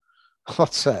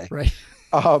 let's say. Right.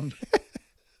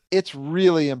 It's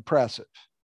really impressive.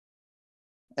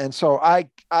 And so I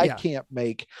can't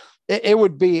make it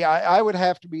would be, I would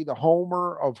have to be the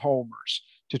homer of homers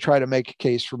to try to make a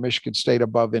case for Michigan State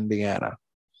above Indiana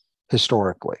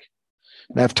historically.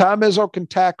 Now, if Tom Izzo can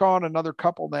tack on another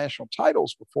couple national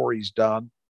titles before he's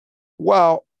done,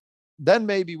 well, then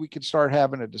maybe we could start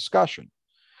having a discussion,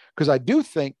 because I do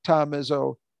think Tom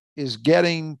Izzo is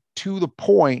getting to the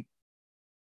point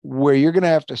where you're going to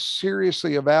have to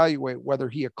seriously evaluate whether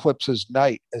he eclipses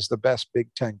Knight as the best Big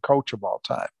Ten coach of all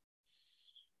time.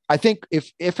 I think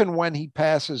if and when he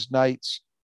passes Knight's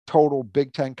total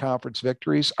Big Ten conference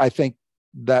victories, I think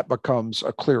that becomes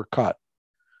a clear cut.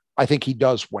 I think he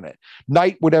does win it.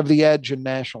 Knight would have the edge in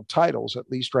national titles,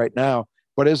 at least right now,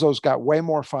 but Izzo's got way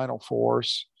more Final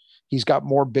Fours. He's got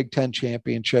more Big Ten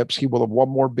championships. He will have won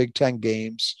more Big Ten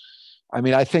games. I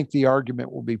mean, I think the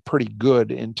argument will be pretty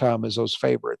good in Tom Izzo's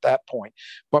favor at that point.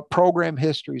 But program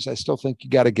histories, I still think you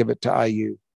got to give it to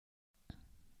IU.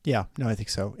 Yeah, no, I think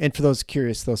so. And for those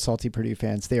curious, those salty Purdue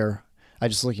fans, I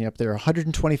just looking up, they're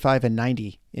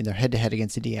 125-90 in their head-to-head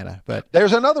against Indiana. But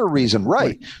there's another reason,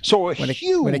 right? So a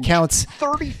huge when it counts,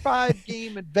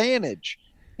 35-game advantage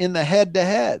in the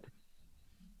head-to-head.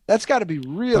 That's got to be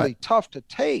really tough to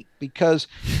take, because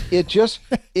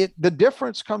the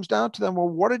difference comes down to them. Well,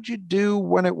 what did you do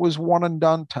when it was one and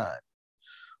done time?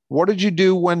 What did you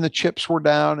do when the chips were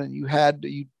down and you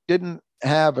didn't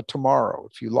have a tomorrow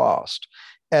if you lost?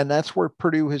 And that's where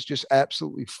Purdue has just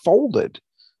absolutely folded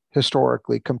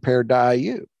historically compared to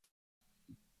IU.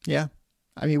 Yeah.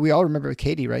 I mean, we all remember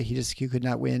Katie, right? He could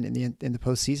not win in the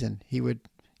postseason. He would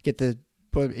get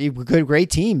great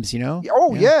teams, you know?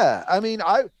 Oh yeah. I mean,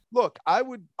 I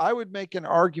would make an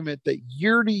argument that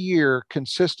year to year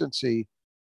consistency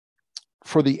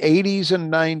for the 80s and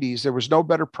 90s, there was no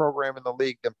better program in the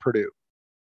league than Purdue.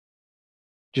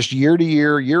 Just year to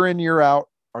year in, year out.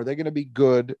 Are they going to be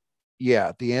good?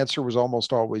 Yeah. The answer was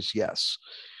almost always yes.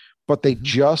 But they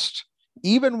just,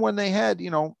 even when they had,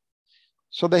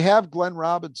 so they have Glenn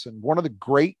Robinson, one of the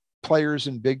great players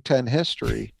in Big Ten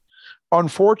history.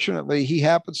 Unfortunately, he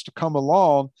happens to come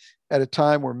along at a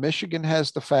time where Michigan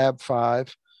has the Fab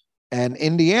Five and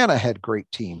Indiana had great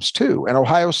teams too. And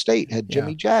Ohio State had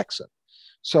Jimmy Jackson.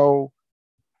 So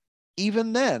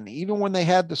even then, even when they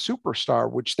had the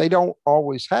superstar, which they don't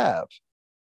always have,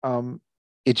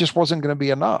 it just wasn't going to be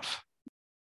enough.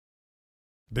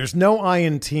 There's no I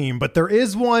in team, but there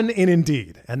is one in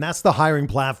Indeed, and that's the hiring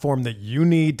platform that you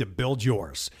need to build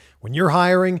yours. When you're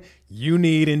hiring, you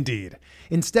need Indeed.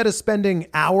 Instead of spending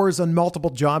hours on multiple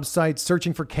job sites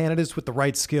searching for candidates with the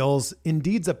right skills,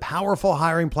 Indeed's a powerful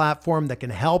hiring platform that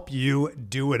can help you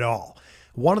do it all.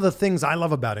 One of the things I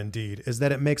love about Indeed is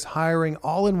that it makes hiring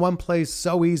all in one place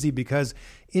so easy, because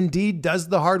Indeed does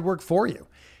the hard work for you.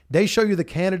 They show you the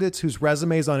candidates whose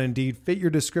resumes on Indeed fit your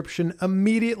description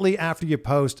immediately after you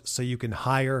post, so you can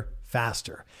hire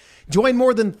faster. Join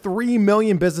more than 3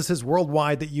 million businesses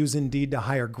worldwide that use Indeed to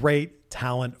hire great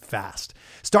talent fast.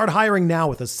 Start hiring now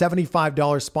with a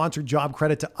 $75 sponsored job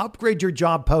credit to upgrade your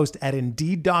job post at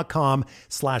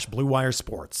Indeed.com/Blue Wire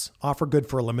Sports. Offer good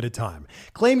for a limited time.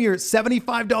 Claim your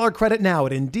 $75 credit now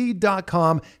at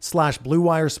Indeed.com/Blue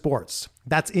Wire Sports.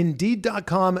 That's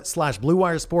Indeed.com/Blue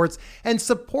Wire Sports, and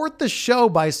support the show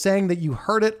by saying that you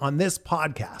heard it on this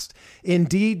podcast.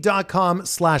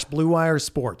 Indeed.com/Blue Wire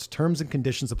Sports. Terms and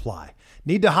conditions apply.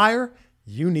 Need to hire?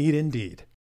 You need Indeed.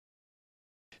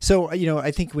 So,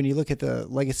 I think when you look at the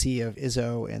legacy of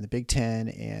Izzo and the Big Ten,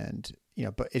 and,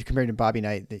 but if compared to Bobby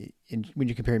Knight, when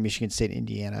you're comparing Michigan State and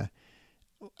Indiana,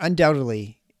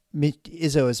 undoubtedly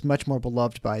Izzo is much more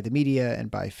beloved by the media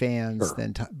and by fans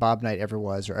than Bob Knight ever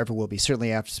was or ever will be.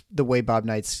 Certainly after the way Bob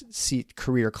Knight's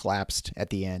career collapsed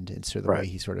at the end, and sort of the way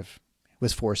he sort of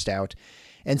was forced out.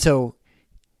 And so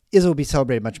Izzo will be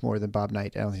celebrated much more than Bob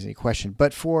Knight. I don't think there's any question.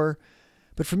 But for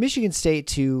Michigan State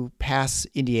to pass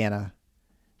Indiana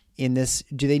in this,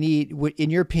 do they need, in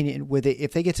your opinion,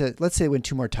 if they get to, let's say they win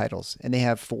 2 more titles and they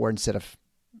have 4 instead of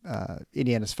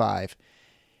Indiana's 5,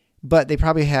 but they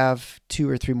probably have 2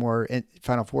 or 3 more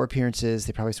Final Four appearances.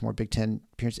 They probably have some more Big Ten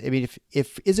appearances. I mean,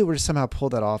 if Izzo were to somehow pull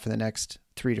that off in the next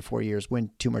 3 to 4 years, win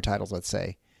 2 more titles, let's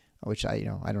say, which I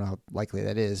don't know how likely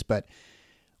that is, but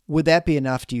would that be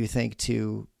enough, do you think,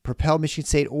 to propel Michigan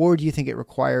State, or do you think it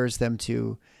requires them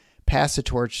to pass the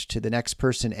torch to the next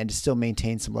person and to still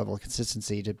maintain some level of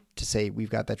consistency to say we've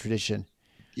got that tradition?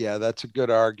 Yeah, that's a good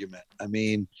argument. I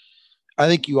mean, I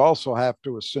think you also have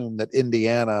to assume that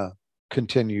Indiana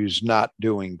continues not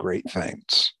doing great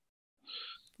things.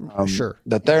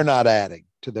 That they're not adding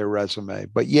to their resume.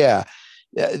 But yeah,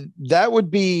 that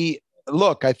would be,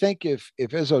 look, I think if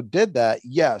Izzo did that,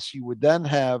 yes, you would then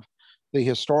have the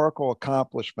historical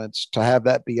accomplishments to have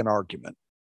that be an argument,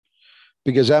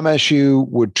 because MSU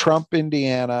would trump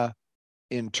Indiana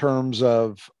in terms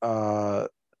of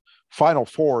Final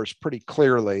Fours pretty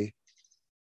clearly.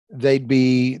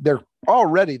 They're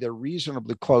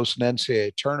reasonably close in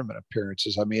NCAA tournament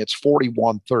appearances. I mean, it's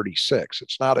 41-36.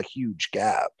 It's not a huge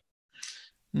gap.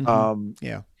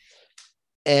 Yeah.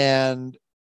 And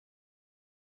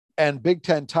Big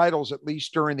Ten titles, at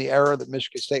least during the era that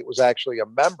Michigan State was actually a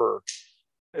member,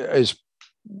 is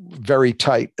very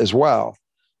tight as well.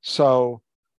 So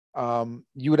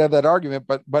you would have that argument,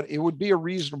 but it would be a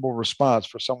reasonable response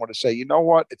for someone to say, you know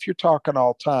what, if you're talking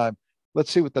all time,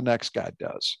 let's see what the next guy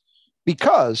does.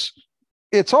 Because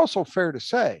it's also fair to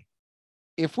say,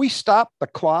 if we stop the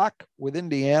clock with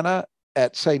Indiana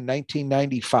at, say,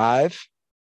 1995,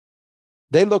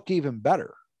 they look even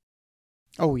better.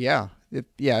 Oh yeah, if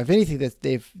anything, that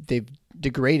they've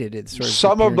degraded it. Sort of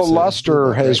some of the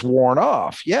luster has worn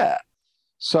off. Yeah,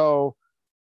 so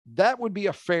that would be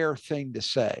a fair thing to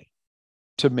say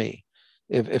to me.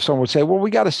 If someone would say, well, we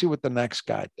got to see what the next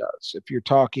guy does. If you're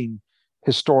talking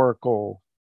historical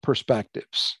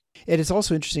perspectives, it is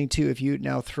also interesting too. If you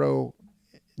now throw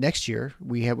next year,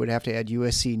 would have to add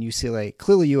USC and UCLA.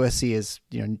 Clearly, USC is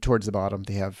towards the bottom.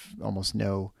 They have almost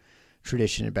no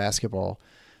tradition in basketball.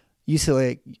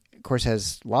 UCLA, of course,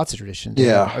 has lots of tradition.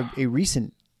 A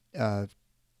recent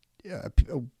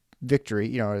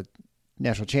victory, a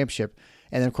national championship,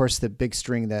 and then of course the big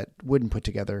string that Wooden put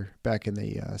together back in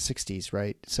the 60s,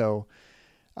 right? So,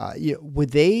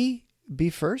 would they be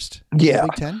first? Yeah,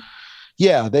 Big Ten.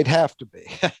 Yeah, they'd have to be,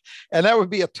 and that would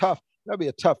be a tough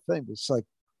thing. It's like,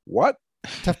 what?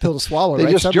 Tough pill to swallow. They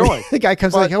right? just joined. The guy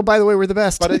comes like, oh, by the way, we're the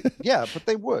best. But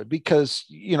they would, because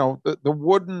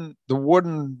the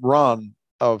Wooden run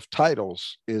of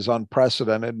titles is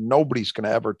unprecedented. Nobody's going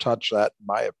to ever touch that, in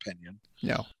my opinion.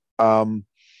 No.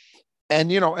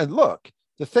 And look,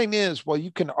 the thing is, well,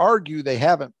 you can argue they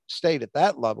haven't stayed at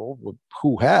that level.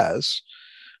 Who has?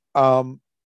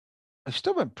 They've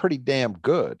still been pretty damn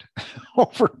good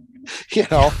over.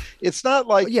 It's not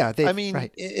like,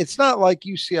 it's not like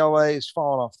UCLA has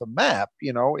fallen off the map.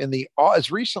 As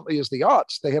recently as the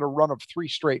aughts, they had a run of 3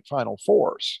 straight Final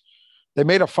Fours. They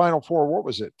made a Final Four. What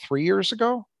was it? 3 years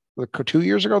ago? 2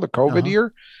 years ago, the COVID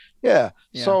year. Yeah.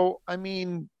 So,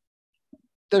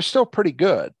 they're still pretty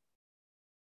good,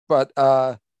 but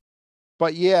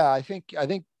yeah, I think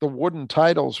the Wooden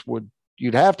titles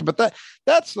you'd have to, but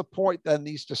that's the point. Then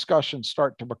these discussions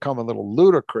start to become a little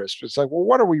ludicrous. It's like, well,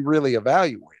 what are we really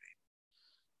evaluating?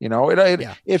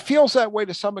 It feels that way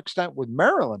to some extent with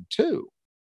Maryland too,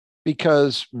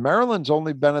 because Maryland's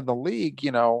only been in the league,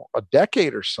 a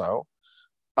decade or so.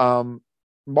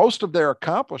 Most of their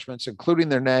accomplishments, including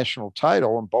their national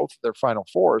title and both of their Final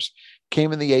Fours,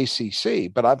 came in the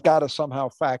ACC. But I've got to somehow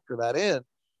factor that in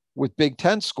with Big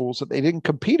Ten schools that they didn't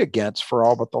compete against for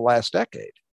all but the last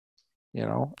decade.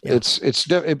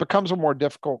 It becomes a more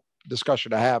difficult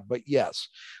discussion to have. But yes,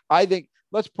 I think,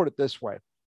 let's put it this way.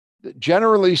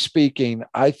 Generally speaking,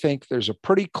 I think there's a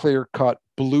pretty clear-cut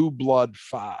blue blood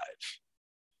 5.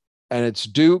 And it's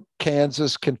Duke,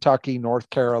 Kansas, Kentucky, North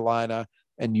Carolina,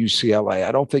 and UCLA.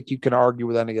 I don't think you can argue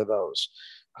with any of those.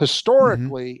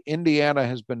 Historically, Indiana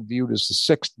has been viewed as the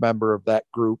 6th member of that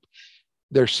group.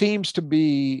 There seems to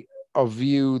be a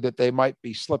view that they might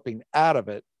be slipping out of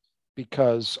it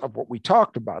because of what we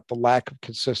talked about, the lack of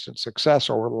consistent success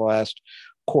over the last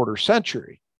quarter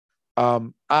century.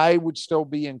 I would still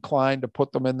be inclined to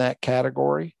put them in that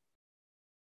category,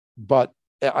 but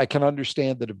I can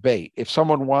understand the debate. If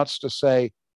someone wants to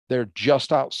say they're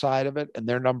just outside of it and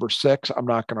they're number 6, I'm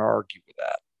not going to argue with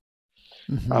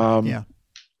that.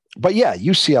 But yeah,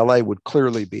 UCLA would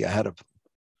clearly be ahead of them.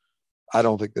 I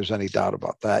don't think there's any doubt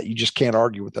about that. You just can't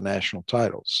argue with the national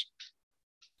titles.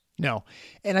 No.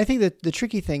 And I think that the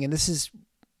tricky thing, and this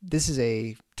is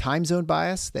a time zone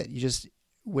bias that you just,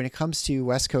 when it comes to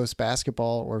West Coast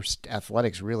basketball or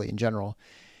athletics really in general,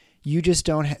 they just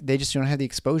don't have the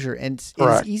exposure, and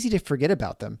it's easy to forget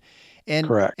about them. And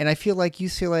and I feel like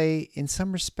UCLA in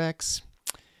some respects,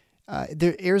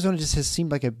 Arizona just has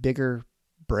seemed like a bigger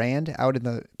brand out in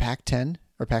the Pac-10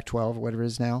 or Pac-12 or whatever it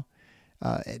is now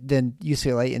than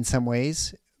UCLA in some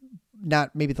ways.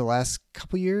 Not maybe the last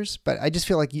couple of years, but I just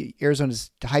feel like Arizona's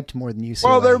hyped more than UCLA.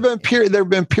 Well, there have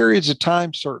been periods of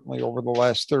time, certainly over the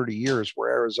last 30 years,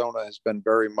 where Arizona has been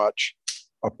very much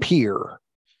a peer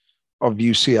of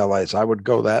UCLA's. I would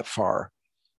go that far.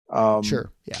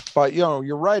 Sure. Yeah. But,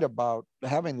 you're right about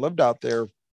having lived out there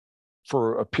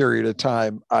for a period of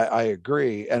time. I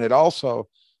agree. And it also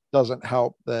doesn't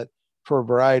help that for a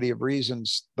variety of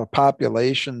reasons, the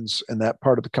populations in that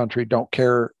part of the country don't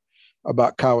care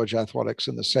about college athletics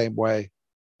in the same way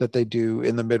that they do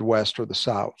in the Midwest or the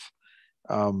South.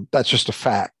 That's just a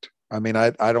fact. I mean,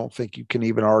 I don't think you can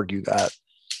even argue that.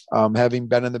 Having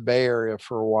been in the Bay Area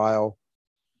for a while,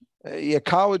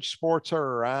 college sports are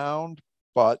around,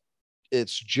 but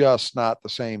it's just not the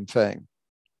same thing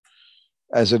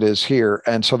as it is here.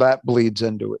 And so that bleeds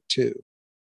into it too.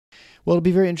 Well, it'll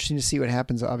be very interesting to see what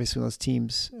happens, obviously, when those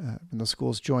teams, when those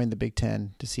schools join the Big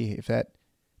Ten, to see if that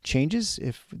changes,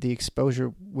 if the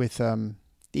exposure with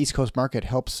the East Coast market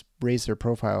helps raise their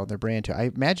profile and their brand too.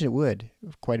 I imagine it would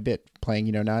quite a bit,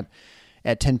 playing, not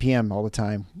at 10 p.m. all the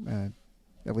time,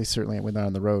 at least certainly when they're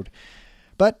on the road.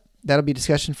 But that'll be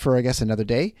discussion for, I guess, another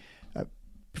day.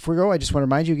 Before we go, I just want to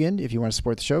remind you again, if you want to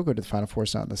support the show, go to the Final Four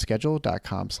is not on the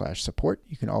schedule.com/support.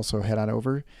 You can also head on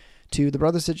over to the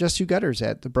Brothers That Just Do Gutters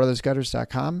at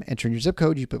thebrothersgutters.com. Enter in your zip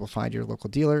code. You will find your local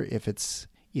dealer. If it's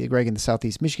either Greg in the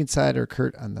Southeast Michigan side or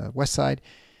Kurt on the West side,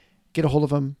 get a hold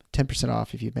of them. 10%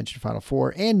 off if you mention Final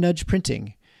Four. And Nudge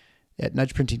Printing at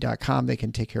nudgeprinting.com. They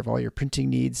can take care of all your printing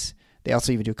needs. They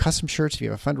also even do custom shirts. If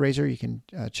you have a fundraiser, you can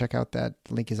check out that.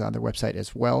 The link is on their website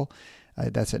as well.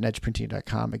 That's at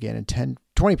nudgeprinting.com. Again, and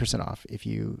 20% off if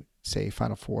you say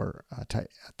Final Four at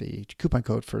the coupon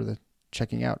code for the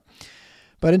checking out.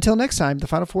 But until next time, the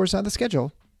Final Four is on the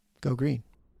schedule. Go Green.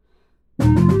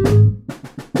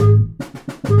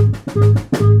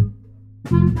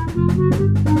 Thank you.